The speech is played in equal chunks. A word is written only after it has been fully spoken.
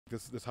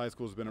This high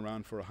school has been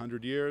around for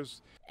 100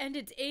 years. And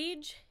its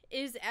age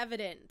is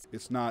evident.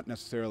 It's not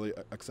necessarily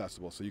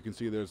accessible. So you can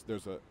see there's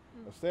a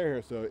stair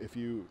here, so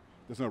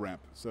there's no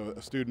ramp. So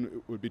a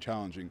student would be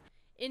challenging.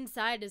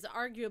 Inside is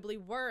arguably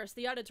worse,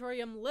 the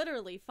auditorium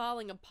literally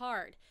falling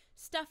apart.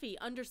 Stuffy,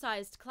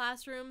 undersized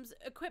classrooms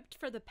equipped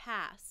for the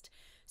past.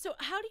 So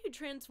how do you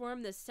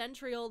transform this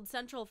century-old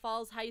Central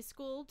Falls High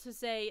School to,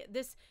 say,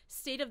 this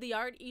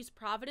state-of-the-art East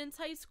Providence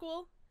High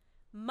School?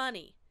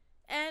 Money.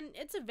 And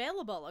it's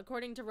available,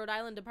 according to Rhode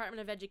Island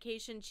Department of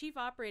Education Chief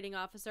Operating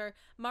Officer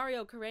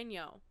Mario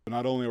Carreño.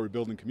 Not only are we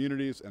building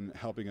communities and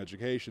helping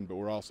education, but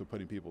we're also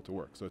putting people to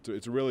work. So it's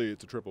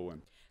a triple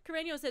win.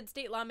 Carreño said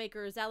state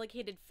lawmakers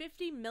allocated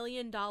 $50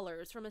 million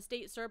from a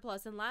state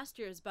surplus in last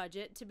year's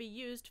budget to be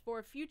used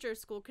for future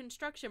school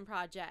construction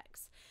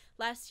projects.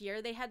 Last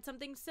year, they had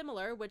something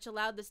similar, which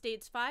allowed the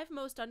state's 5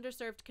 most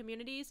underserved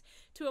communities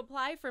to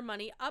apply for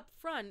money up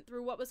front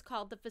through what was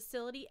called the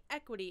Facility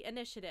Equity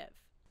Initiative.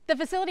 The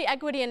Facility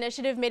Equity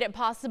Initiative made it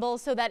possible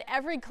so that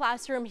every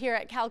classroom here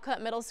at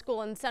Calcutt Middle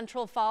School in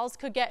Central Falls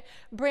could get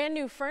brand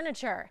new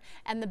furniture.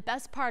 And the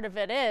best part of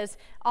it is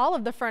all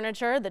of the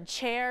furniture, the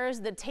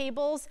chairs, the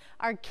tables,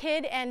 are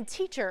kid and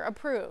teacher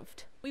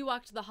approved. We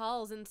walked the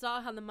halls and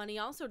saw how the money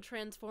also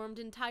transformed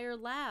entire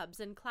labs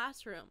and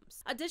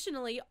classrooms.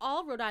 Additionally,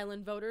 all Rhode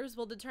Island voters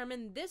will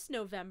determine this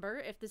November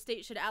if the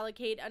state should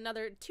allocate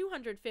another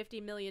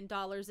 $250 million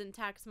in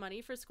tax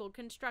money for school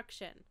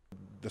construction.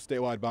 The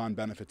statewide bond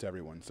benefits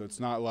everyone, so it's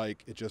not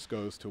like it just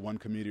goes to one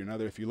community or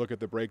another. If you look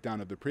at the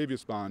breakdown of the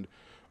previous bond,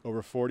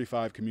 over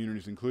 45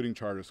 communities, including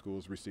charter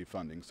schools, receive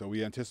funding. So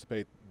we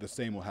anticipate the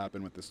same will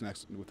happen with this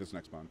next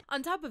bond.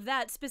 On top of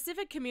that,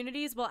 specific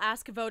communities will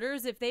ask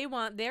voters if they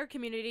want their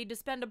community to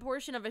spend a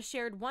portion of a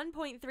shared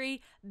 $1.3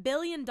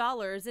 billion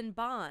in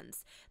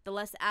bonds. The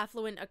less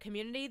affluent a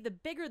community, the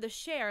bigger the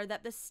share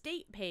that the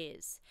state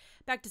pays.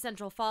 Back to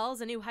Central Falls,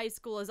 a new high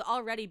school is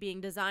already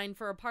being designed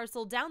for a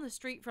parcel down the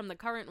street from the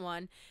current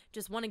one.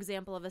 Just one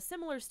example of a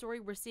similar story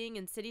we're seeing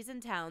in cities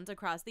and towns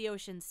across the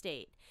Ocean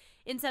State.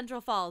 In Central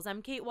Falls,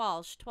 I'm Kate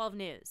Walsh, 12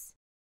 News.